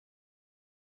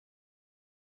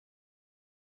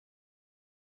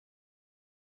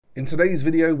In today's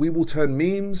video, we will turn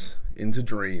memes into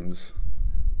dreams.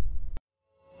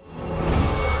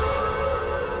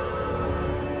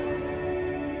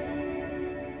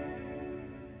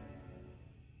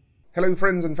 Hello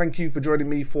friends, and thank you for joining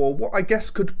me for what I guess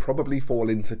could probably fall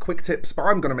into quick tips, but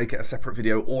I'm going to make it a separate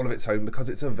video all of its own because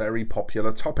it's a very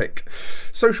popular topic.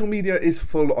 Social media is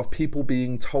full of people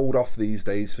being told off these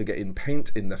days for getting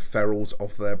paint in the ferrules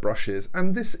of their brushes,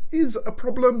 and this is a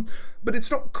problem, but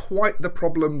it's not quite the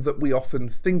problem that we often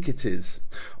think it is.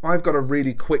 I've got a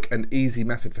really quick and easy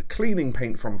method for cleaning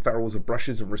paint from ferrules of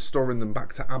brushes and restoring them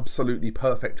back to absolutely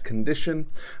perfect condition,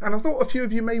 and I thought a few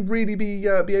of you may really be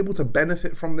able to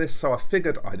benefit from this, so I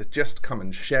figured I'd just come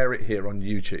and share it here on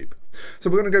YouTube. So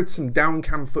we're going to go to some down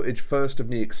cam footage first of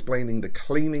me explaining the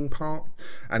cleaning part,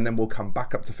 and then we'll come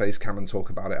back up to face cam and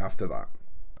talk about it after that.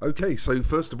 Okay, so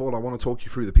first of all I want to talk you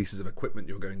through the pieces of equipment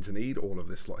you're going to need, all of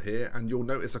this lot here, and you'll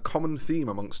notice a common theme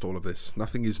amongst all of this.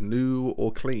 Nothing is new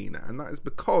or clean, and that is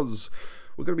because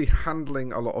we're going to be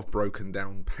handling a lot of broken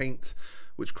down paint,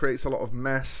 which creates a lot of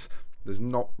mess. There's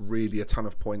not really a ton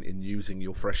of point in using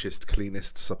your freshest,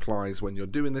 cleanest supplies when you're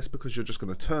doing this, because you're just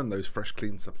going to turn those fresh,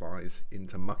 clean supplies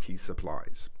into mucky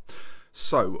supplies.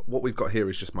 So what we've got here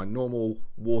is just my normal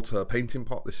water painting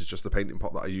pot. This is just the painting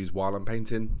pot that I use while I'm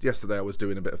painting. Yesterday I was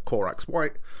doing a bit of Corax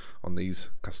white on these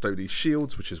Custodes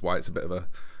shields, which is why it's a bit of a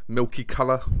milky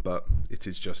colour, but it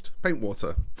is just paint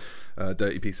water.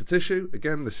 Dirty piece of tissue.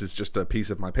 Again, this is just a piece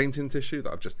of my painting tissue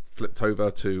that I've just flipped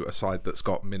over to a side that's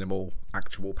got minimal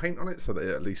actual paint on it, so that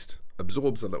it at least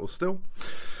absorbs a little still.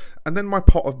 And then my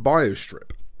pot of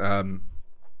BioStrip.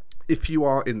 If you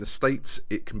are in the States,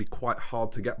 it can be quite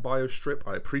hard to get BioStrip.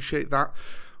 I appreciate that.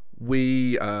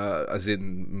 We, as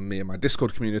in me and my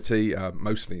Discord community,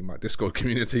 mostly my Discord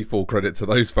community, full credit to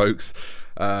those folks,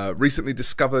 recently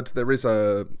discovered there is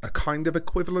a kind of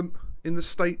equivalent in the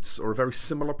States, or a very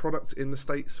similar product in the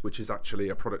States, which is actually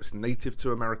a product native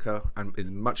to America and is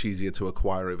much easier to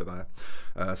acquire over there.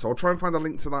 So I'll try and find a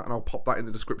link to that, and I'll pop that in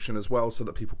the description as well, so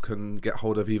that people can get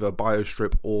hold of either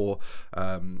BioStrip or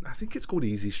I think it's called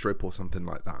Easy Strip or something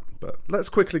like that. But let's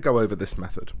quickly go over this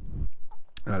method.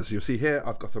 So you'll see here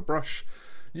I've got a brush.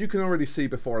 You can already see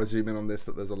before I zoom in on this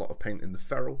that there's a lot of paint in the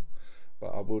ferrule, but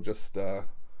I will just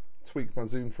tweak my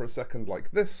zoom for a second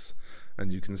like this,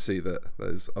 and you can see that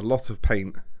there's a lot of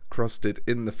paint crusted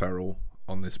in the ferrule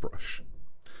on this brush.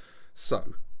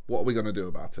 So what are we going to do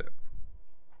about it?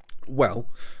 Well,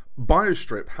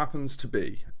 BioStrip happens to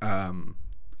be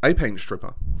a paint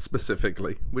stripper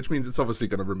specifically, which means it's obviously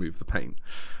going to remove the paint,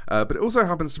 but it also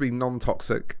happens to be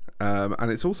non-toxic,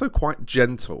 and it's also quite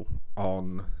gentle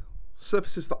on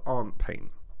surfaces that aren't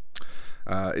paint.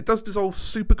 It does dissolve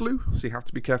super glue, so you have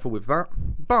to be careful with that,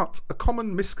 but a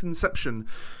common misconception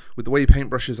with the way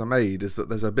paintbrushes are made is that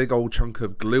there's a big old chunk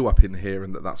of glue up in here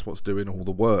and that's what's doing all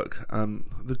the work.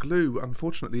 The glue,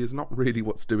 unfortunately, is not really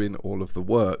what's doing all of the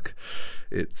work.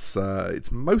 It's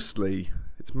mostly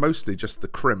just the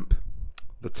crimp,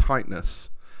 the tightness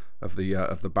of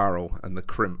the barrel and the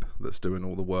crimp that's doing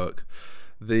all the work.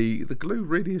 The glue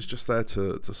really is just there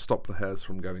to stop the hairs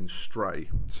from going stray,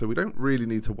 so we don't really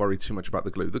need to worry too much about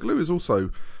the glue. The glue is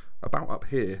also about up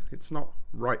here. It's not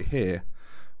right here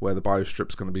where the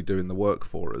BioStrip's going to be doing the work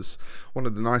for us. One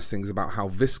of the nice things about how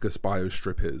viscous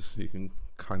BioStrip is, you can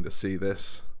kind of see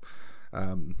this,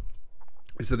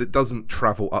 is that it doesn't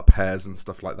travel up hairs and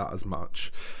stuff like that as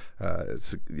much.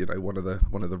 It's, you know, one of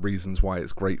the reasons why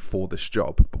it's great for this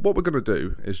job. But what we're going to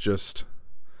do is just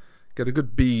get a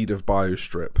good bead of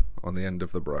BioStrip on the end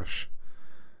of the brush.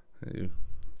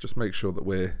 Just make sure that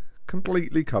we're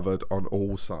completely covered on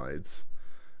all sides.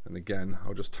 And again,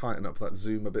 I'll just tighten up that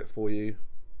zoom a bit for you.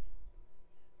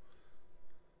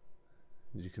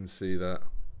 You can see that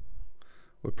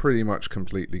we're pretty much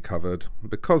completely covered.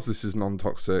 Because this is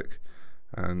non-toxic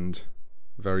and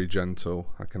very gentle,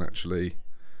 I can actually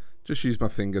just use my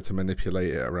finger to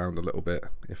manipulate it around a little bit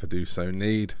if I do so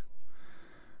need.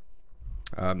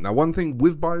 Now, one thing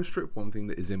with BioStrip, one thing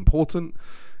that is important,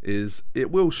 is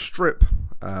it will strip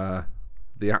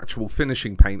the actual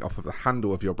finishing paint off of the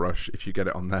handle of your brush if you get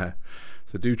it on there.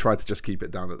 So do try to just keep it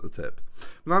down at the tip.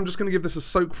 Now I'm just going to give this a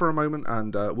soak for a moment,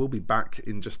 and we'll be back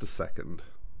in just a second.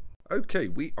 Okay,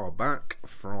 we are back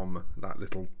from that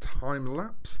little time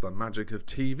lapse, the magic of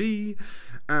TV,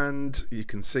 and you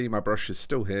can see my brush is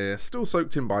still here, still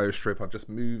soaked in BioStrip. I've just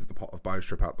moved the pot of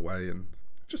BioStrip out the way and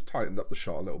just tightened up the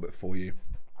shot a little bit for you.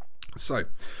 So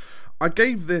I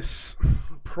gave this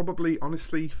probably,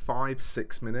 honestly,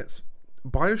 5-6 minutes.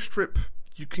 BioStrip,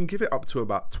 you can give it up to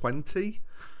about 20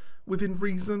 within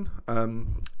reason.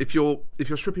 If you're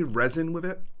stripping resin with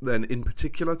it, then in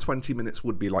particular 20 minutes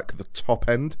would be like the top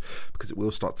end, because it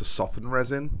will start to soften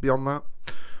resin beyond that.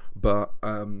 But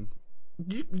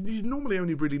you normally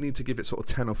only really need to give it sort of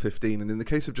 10 or 15, and in the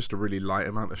case of just a really light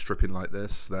amount of stripping like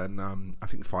this, then I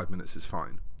think 5 minutes is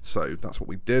fine. So that's what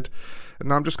we did. And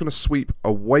now I'm just going to sweep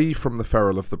away from the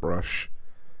ferrule of the brush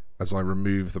as I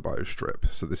remove the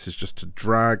biostrip. So this is just to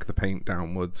drag the paint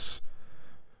downwards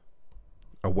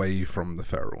away from the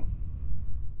ferrule.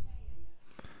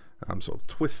 I'm sort of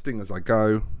twisting as I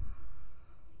go.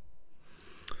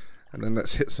 And then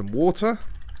let's hit some water,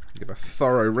 give a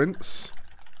thorough rinse.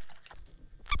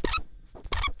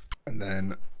 And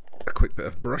then a quick bit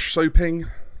of brush soaping.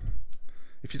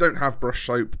 If you don't have brush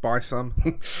soap, buy some.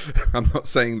 I'm not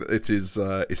saying that it is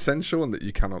essential and that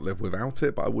you cannot live without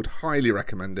it, but I would highly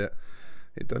recommend it.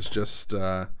 It does just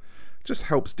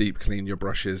helps deep clean your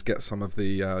brushes, get some of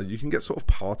the, you can get sort of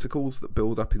particles that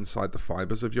build up inside the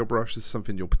fibers of your brush. This is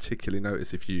something you'll particularly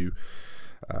notice if you,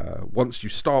 once you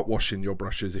start washing your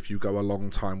brushes, if you go a long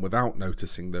time without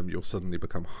noticing them, you'll suddenly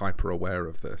become hyper aware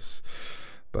of this.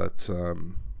 But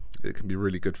it can be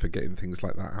really good for getting things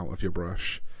like that out of your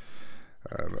brush.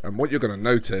 And what you're going to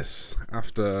notice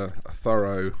after a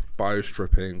thorough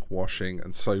biostripping, washing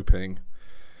and soaping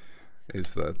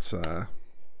is that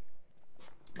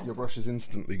your brush is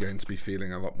instantly going to be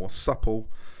feeling a lot more supple,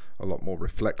 a lot more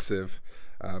reflexive.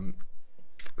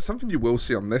 Something you will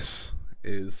see on this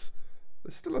is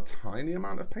there's still a tiny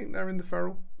amount of paint there in the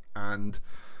ferrule, and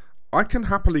I can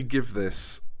happily give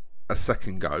this a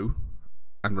second go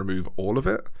and remove all of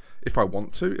it if I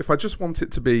want to. If I just want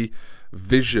it to be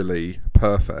visually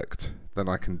perfect, then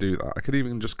I can do that. I could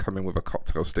even just come in with a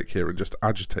cocktail stick here and just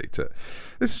agitate it.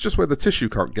 This is just where the tissue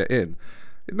can't get in.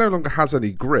 It no longer has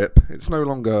any grip. It's no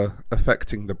longer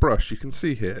affecting the brush. You can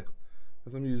see here,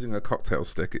 as I'm using a cocktail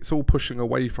stick, it's all pushing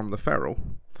away from the ferrule.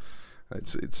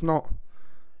 It's not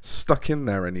stuck in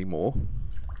there anymore.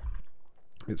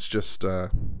 It's just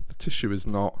the tissue is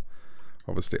not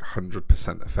obviously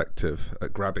 100% effective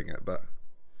at grabbing it, but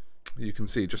you can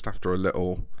see just after a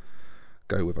little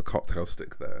go with a cocktail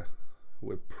stick there,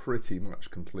 we're pretty much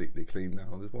completely clean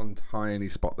now. There's one tiny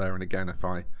spot there, and again,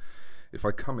 if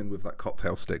I come in with that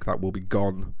cocktail stick, that will be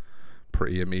gone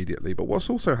pretty immediately. But what's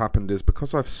also happened is,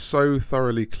 because I've so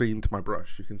thoroughly cleaned my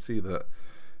brush, you can see that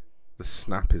the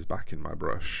snap is back in my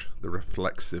brush. The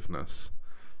reflexiveness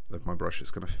of my brush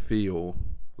is going to feel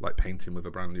like painting with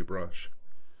a brand new brush.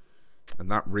 And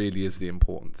that really is the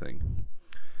important thing,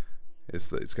 is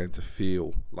that it's going to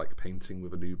feel like painting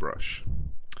with a new brush.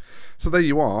 So there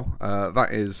you are. That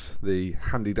is the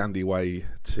handy dandy way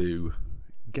to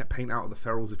get paint out of the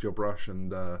ferrules of your brush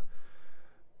and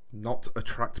not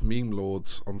attract meme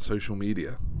lords on social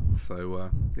media.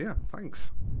 So yeah,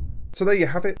 thanks. So there you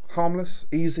have it. Harmless,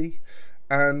 easy,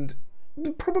 and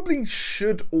probably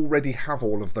should already have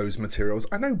all of those materials.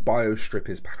 I know biostrip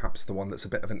is perhaps the one that's a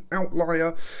bit of an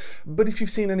outlier, but if you've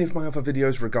seen any of my other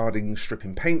videos regarding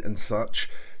stripping paint and such,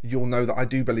 you'll know that I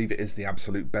do believe it is the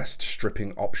absolute best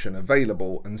stripping option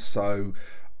available, and so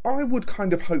I would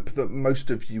kind of hope that most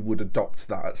of you would adopt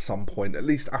that at some point. At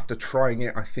least after trying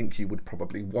it, I think you would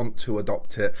probably want to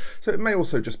adopt it. So it may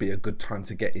also just be a good time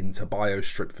to get into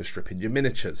biostrip for stripping your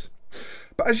miniatures.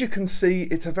 But as you can see,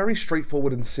 it's a very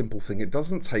straightforward and simple thing. It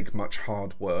doesn't take much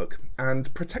hard work,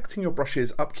 and protecting your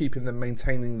brushes, upkeeping them,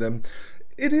 maintaining them,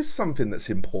 it is something that's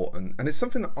important, and it's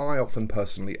something that I often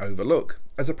personally overlook.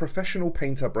 As a professional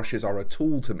painter, brushes are a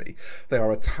tool to me. They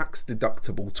are a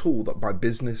tax-deductible tool that my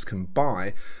business can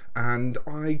buy, and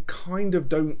I kind of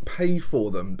don't pay for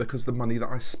them because the money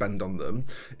that I spend on them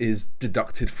is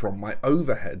deducted from my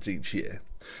overheads each year.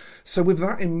 So with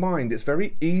that in mind, it's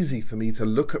very easy for me to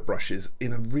look at brushes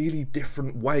in a really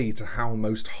different way to how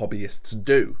most hobbyists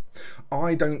do.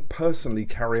 I don't personally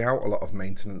carry out a lot of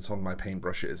maintenance on my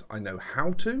paintbrushes. I know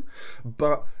how to,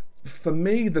 but for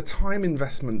me, the time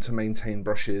investment to maintain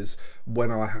brushes when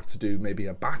I have to do maybe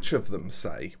a batch of them,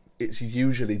 say, it's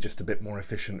usually just a bit more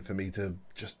efficient for me to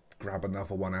just grab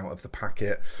another one out of the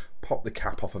packet, pop the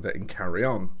cap off of it and carry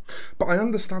on. But I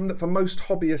understand that for most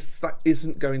hobbyists that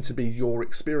isn't going to be your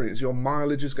experience. Your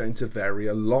mileage is going to vary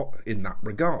a lot in that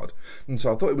regard. And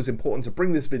so I thought it was important to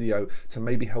bring this video to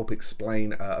maybe help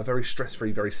explain a very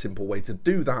stress-free, very simple way to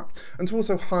do that, and to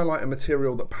also highlight a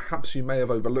material that perhaps you may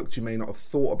have overlooked, you may not have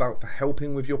thought about for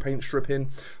helping with your paint stripping,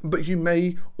 but you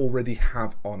may already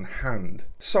have on hand.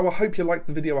 So I hope you liked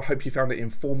the video, I hope you found it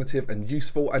informative and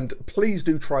useful, and please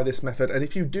do try this this method, and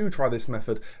if you do try this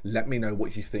method, let me know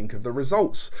what you think of the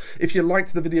results. If you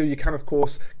liked the video, you can of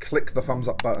course click the thumbs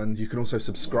up button. You can also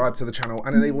subscribe to the channel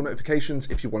and enable notifications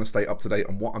if you want to stay up to date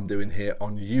on what I'm doing here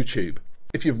on YouTube.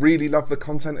 If you really love the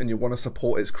content and you want to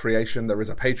support its creation, there is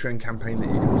a Patreon campaign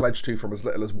that you can pledge to from as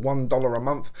little as $1 a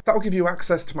month. That will give you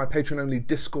access to my Patreon-only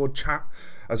Discord chat,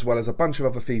 as well as a bunch of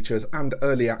other features and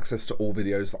early access to all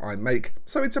videos that I make.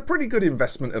 So it's a pretty good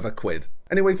investment of £1.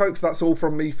 Anyway, folks, that's all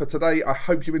from me for today. I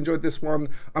hope you enjoyed this one.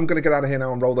 I'm going to get out of here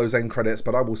now and roll those end credits,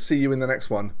 but I will see you in the next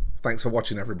one. Thanks for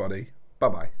watching, everybody.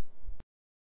 Bye-bye.